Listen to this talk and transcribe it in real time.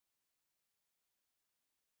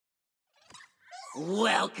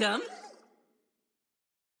Welcome.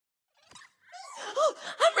 Oh,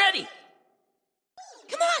 I'm ready.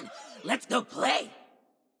 Come on, let's go play.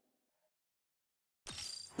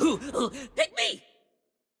 Ooh, pick me.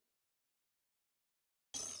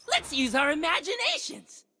 Let's use our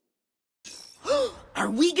imaginations. Are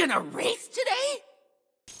we gonna race today?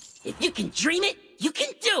 If you can dream it, you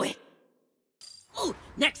can do it. Ooh,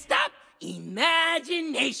 next stop,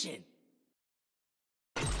 imagination.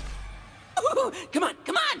 Ooh, come on,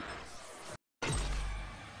 come on.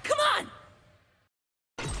 Come on.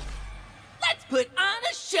 Let's put on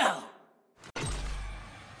a show.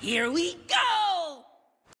 Here we go.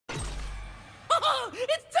 Oh,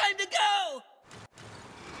 it's time to go.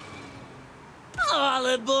 All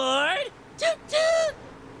aboard. Toot toot.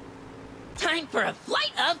 Time for a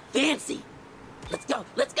flight of fancy. Let's go,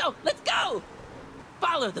 let's go, let's go.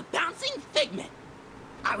 Follow the bouncing Figment.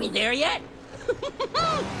 Are we there yet?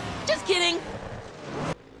 Just kidding.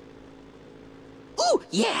 Ooh,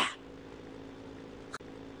 yeah.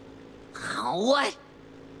 What?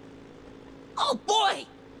 Oh, boy.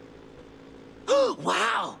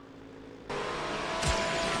 Wow.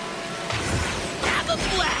 Have a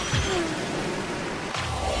blast.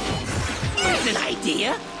 Here's an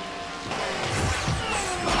idea.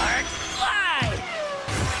 Sparks fly.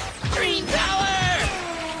 Dream power.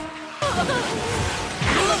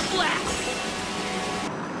 Have a blast.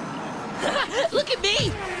 Look at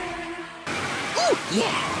me. Ooh,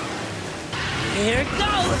 yeah. Here it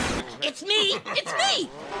goes. It's me. It's me.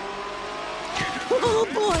 Oh,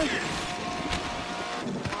 boy.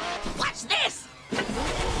 Watch this.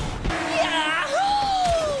 Yahoo!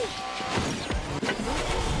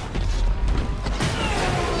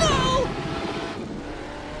 No!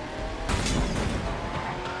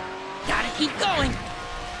 Gotta keep going.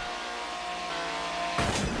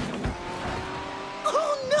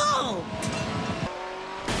 Oh, no!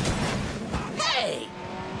 Hey!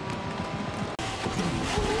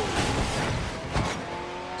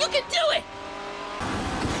 You can do it!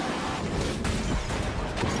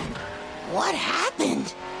 What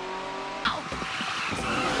happened? Ow.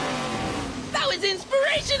 That was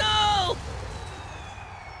inspirational!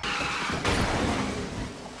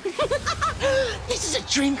 This is a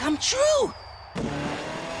dream come true!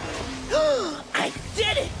 I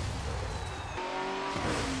did it!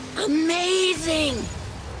 Amazing!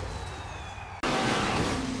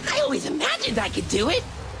 I always imagined I could do it!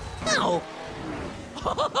 No!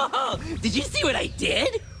 Did you see what I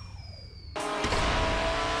did?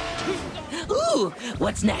 Ooh,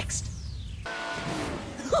 what's next?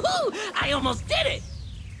 Ooh, I almost did it!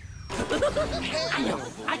 I know,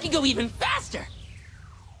 I can go even faster!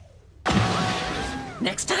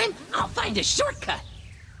 Next time, I'll find a shortcut!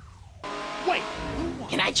 Wait!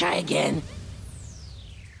 Can I try again?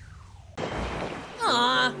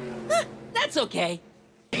 Aw, that's okay.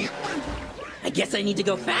 I guess I need to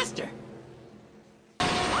go faster.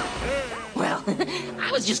 Well, I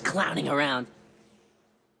was just clowning around.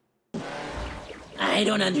 I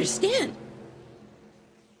don't understand.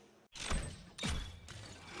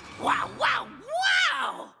 Wow, wow,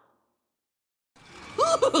 wow!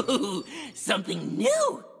 Ooh, something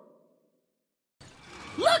new!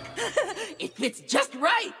 Look! It fits just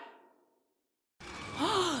right!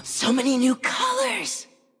 So many new colors!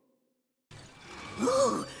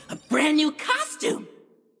 Ooh, a brand new costume!